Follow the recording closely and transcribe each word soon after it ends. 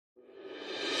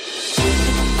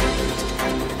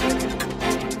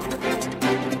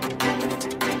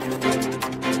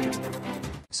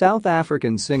South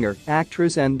African singer,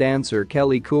 actress and dancer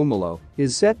Kelly Khumalo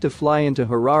is set to fly into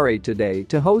Harare today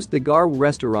to host the Garwa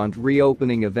restaurant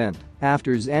reopening event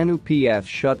after ZANU PF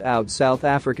shut out South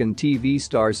African TV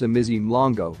star Somizi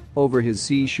Mhlongo over his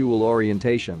sexual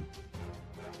orientation.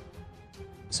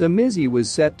 Somizi was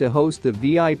set to host the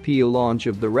VIP launch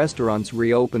of the restaurant's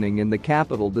reopening in the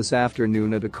capital this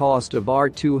afternoon at a cost of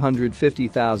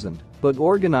R250,000, but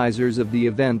organizers of the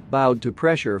event bowed to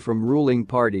pressure from ruling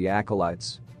party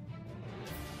acolytes.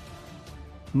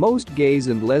 Most gays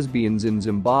and lesbians in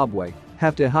Zimbabwe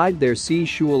have to hide their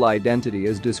sexual identity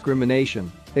as discrimination,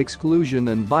 exclusion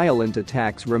and violent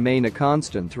attacks remain a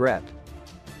constant threat.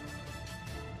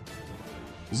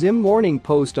 Zim Morning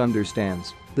Post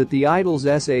understands that the Idol's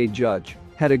SA judge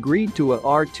had agreed to a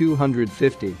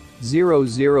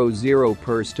R250,000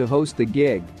 purse to host the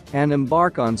gig and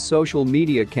embark on social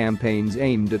media campaigns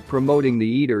aimed at promoting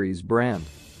the eatery's brand.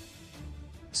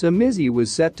 Somizi was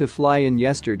set to fly in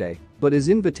yesterday, but his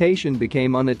invitation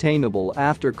became unattainable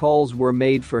after calls were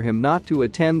made for him not to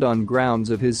attend on grounds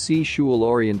of his sexual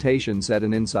orientation, said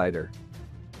an insider.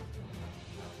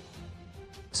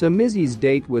 Somizi's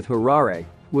date with Harare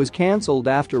was cancelled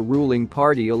after ruling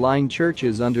party-aligned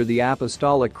churches under the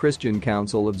Apostolic Christian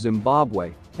Council of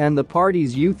Zimbabwe and the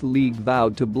party's youth league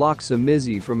vowed to block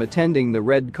Somizi from attending the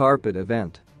red carpet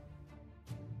event.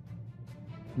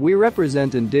 "We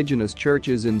represent indigenous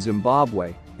churches in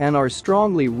Zimbabwe and are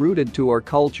strongly rooted to our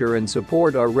culture and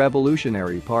support our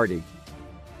revolutionary party.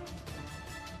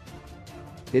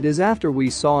 It is after we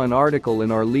saw an article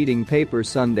in our leading paper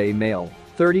Sunday Mail,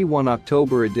 31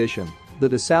 October edition,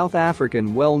 that a South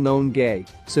African well-known gay,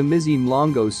 Somizi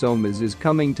Mhlongo Somizi, is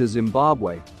coming to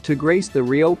Zimbabwe to grace the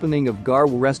reopening of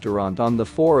Garwa restaurant on the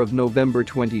 4th of November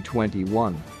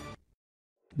 2021.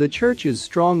 The church is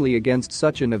strongly against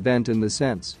such an event in the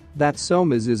sense that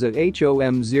Somizi is a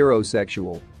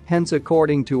homosexual, hence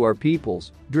according to our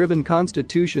peoples-driven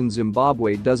constitution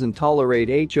Zimbabwe doesn't tolerate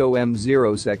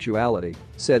homosexuality,"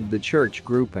 said the church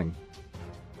grouping.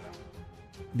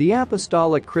 The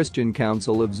Apostolic Christian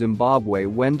Council of Zimbabwe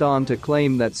went on to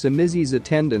claim that Somizi's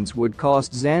attendance would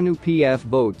cost ZANU PF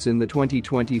votes in the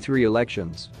 2023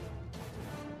 elections.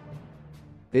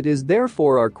 "It is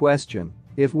therefore our question,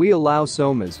 if we allow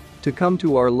Somizi to come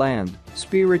to our land,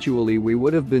 spiritually we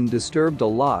would have been disturbed a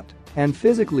lot, and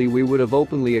physically we would have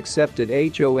openly accepted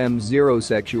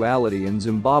homosexuality in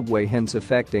Zimbabwe, hence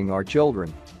affecting our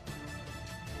children.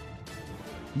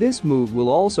 This move will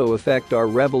also affect our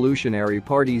revolutionary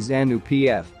party ZANU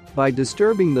PF by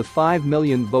disturbing the 5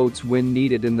 million votes win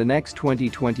needed in the next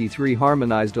 2023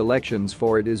 harmonized elections,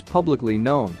 for it is publicly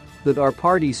known that our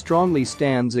party strongly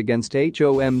stands against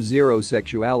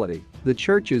homosexuality," the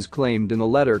churches claimed in a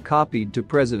letter copied to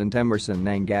President Emmerson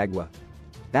Mnangagwa.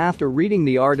 After reading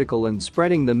the article and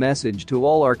spreading the message to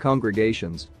all our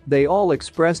congregations, they all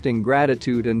expressed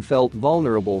ingratitude and felt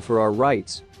vulnerable for our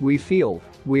rights. "We feel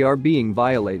we are being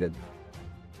violated.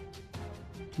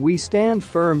 We stand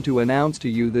firm to announce to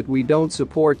you that we don't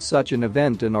support such an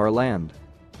event in our land.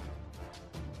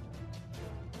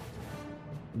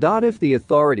 If the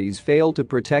authorities fail to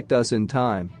protect us in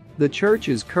time, the church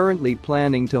is currently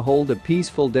planning to hold a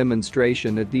peaceful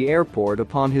demonstration at the airport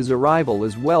upon his arrival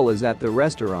as well as at the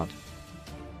restaurant.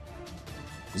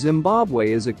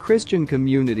 Zimbabwe is a Christian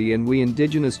community and we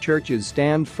indigenous churches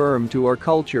stand firm to our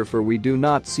culture, for we do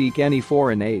not seek any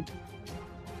foreign aid.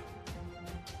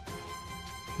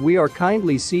 We are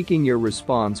kindly seeking your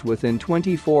response within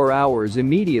 24 hours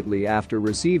immediately after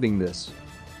receiving this."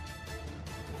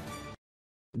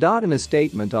 In a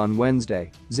statement on Wednesday,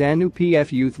 ZANU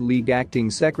PF Youth League Acting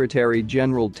Secretary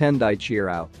General Tendai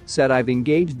Chirau said, "I've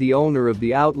engaged the owner of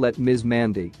the outlet, Ms.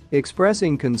 Mandy,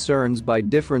 expressing concerns by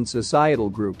different societal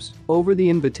groups over the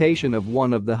invitation of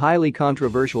one of the highly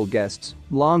controversial guests,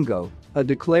 Mhlongo, a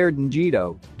declared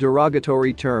Njido,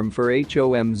 derogatory term for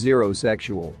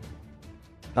homosexual.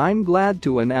 I'm glad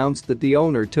to announce that the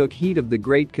owner took heed of the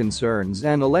great concerns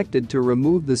and elected to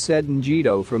remove the said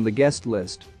Njido from the guest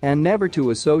list and never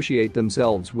to associate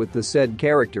themselves with the said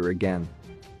character again."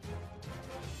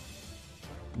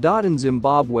 In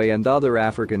Zimbabwe and other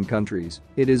African countries,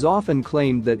 it is often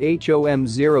claimed that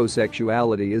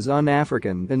homosexuality is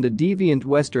un-African and a deviant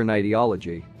Western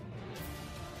ideology.